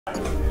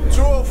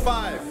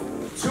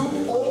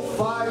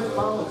205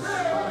 pounds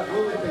para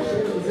Golden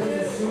Teixeira,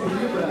 205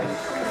 libras.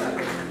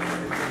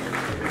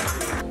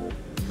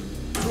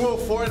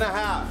 204 and a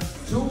half.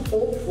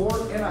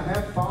 204 and a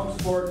half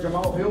pounds for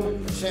Jamal Hill,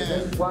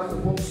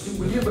 204.5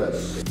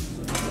 libras.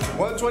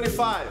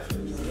 125.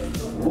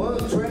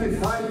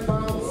 125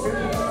 pounds,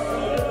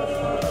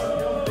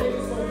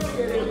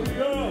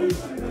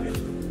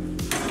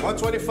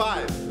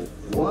 125.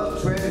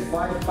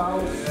 125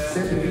 pounds,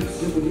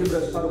 125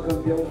 libras para o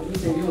campeão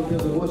interino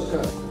peso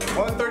mosca.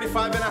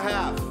 135 and a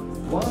half.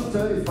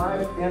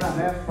 135 and a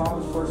half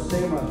pounds for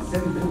Seymour,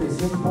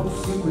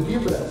 135.5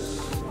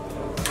 libras.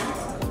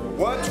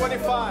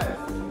 125.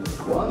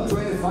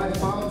 125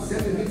 pounds,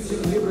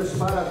 125 libras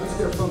para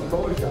Mr.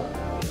 Pantoja.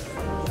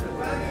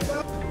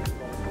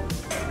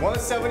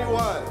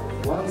 171.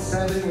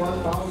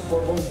 171 pounds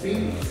for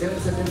Bonfim,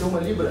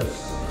 171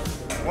 libras.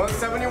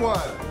 171.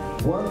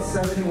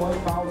 171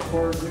 pounds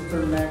for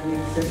Mr. Magni,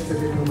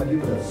 171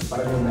 libras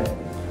para Neil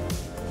Magni.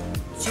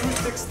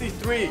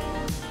 263.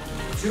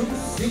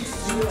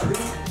 263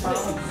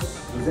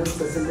 pounds,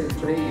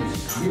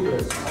 263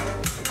 libras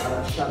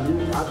para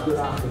Shamil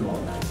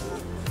Abdurrahman.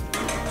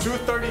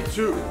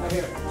 232.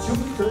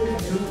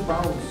 232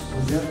 pounds,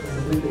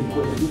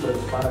 232 libras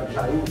para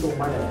Jailton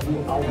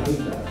Malhadinho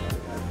Almeida.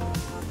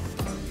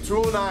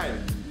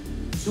 209.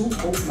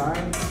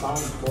 209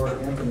 pounds for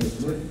Anthony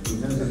Smith,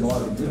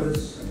 209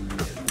 libras.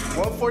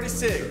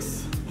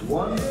 146.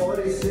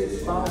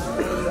 146 pounds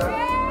for Zach.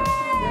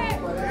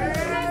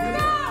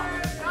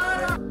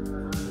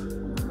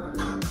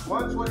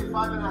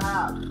 125 and a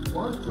half.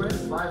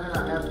 125 and a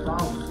half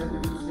pounds,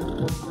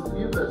 125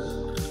 libras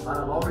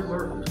para Laurie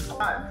Murphy.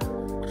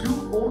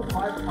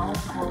 205 pounds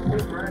for Paul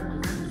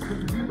Grant,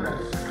 125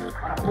 libras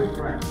para Paul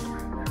Grant.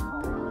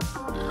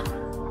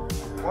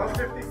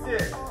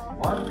 156.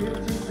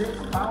 156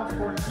 pounds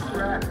for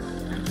T-Rex,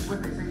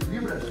 156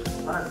 libras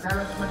para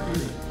Terrence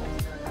McGee.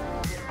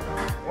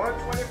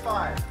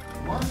 125.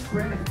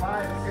 125,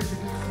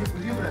 125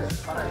 libras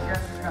para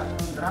Jéssica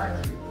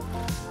Andrade.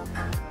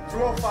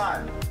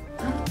 205.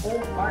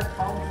 205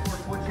 pounds for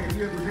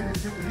Pocheria,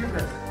 205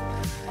 libras.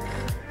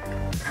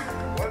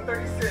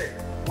 136.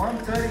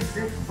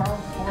 136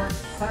 pounds for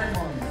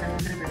Simon,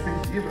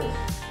 136 libras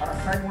para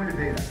Simon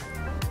Oliveira.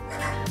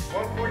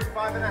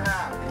 145 and a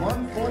half.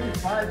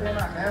 145 and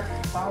a half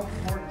pounds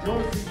for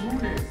Josie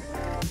Nunes.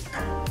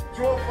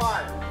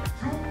 205.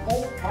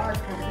 205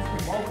 for Mr.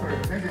 Walker,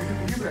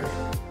 105 libras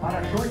para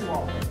Joey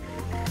Walker.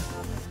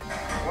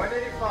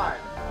 185.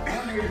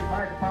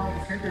 185 pounds,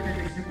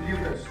 185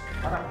 libras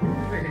para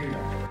Bruno Ferreira.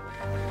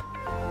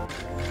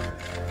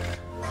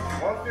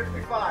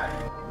 155.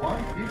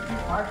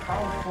 155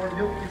 pounds for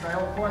Nilton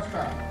Israel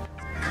Costa.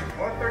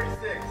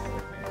 136.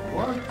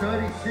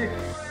 136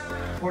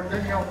 for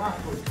Daniel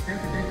Marcos,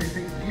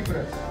 136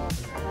 libras.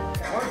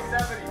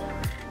 170.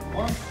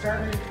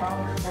 170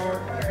 pounds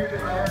for Gilbert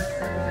Harris,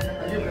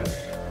 170 libras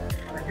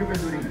para Gilbert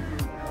Durin.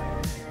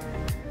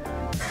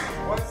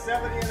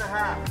 170 and a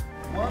half.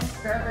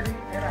 170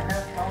 and a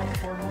half pounds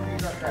for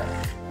Munira Tess.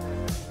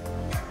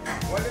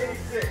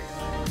 186.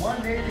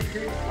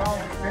 186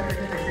 pounds,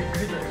 186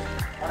 libras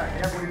para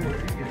Gregory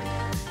Rodrigues.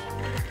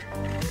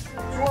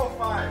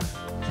 205.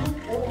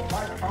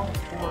 205 pounds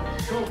for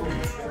Shogun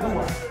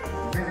Lua,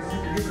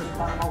 165 libras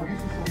para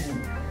Maurício Shogun.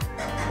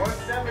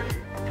 170.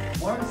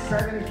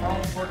 170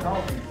 pounds for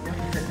Dalvin,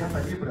 170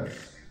 libras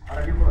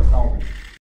para Nicolas Dalvin.